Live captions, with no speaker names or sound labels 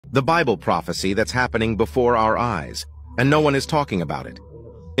the Bible prophecy that's happening before our eyes, and no one is talking about it.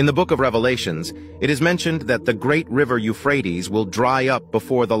 In the book of Revelations, it is mentioned that the great river Euphrates will dry up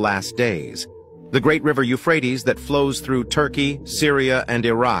before the last days. The great river Euphrates that flows through Turkey, Syria, and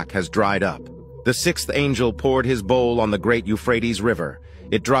Iraq has dried up. The sixth angel poured his bowl on the great Euphrates River.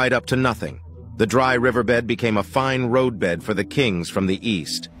 It dried up to nothing. The dry riverbed became a fine roadbed for the kings from the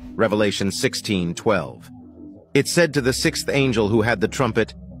east. Revelation 16:12. It said to the sixth angel who had the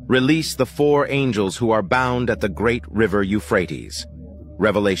trumpet, "Release the 4 angels who are bound at the great river Euphrates."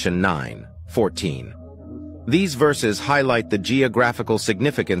 Revelation 9:14. These verses highlight the geographical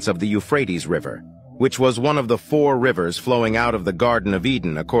significance of the Euphrates River, which was one of the 4 rivers flowing out of the Garden of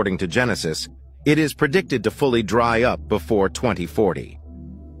Eden according to Genesis. It is predicted to fully dry up before 2040.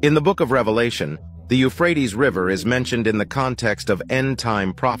 In the book of Revelation, the Euphrates River is mentioned in the context of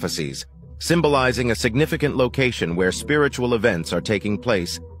end-time prophecies, symbolizing a significant location where spiritual events are taking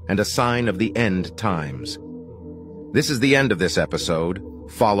place and a sign of the end times. This is the end of this episode.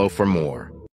 Follow for more.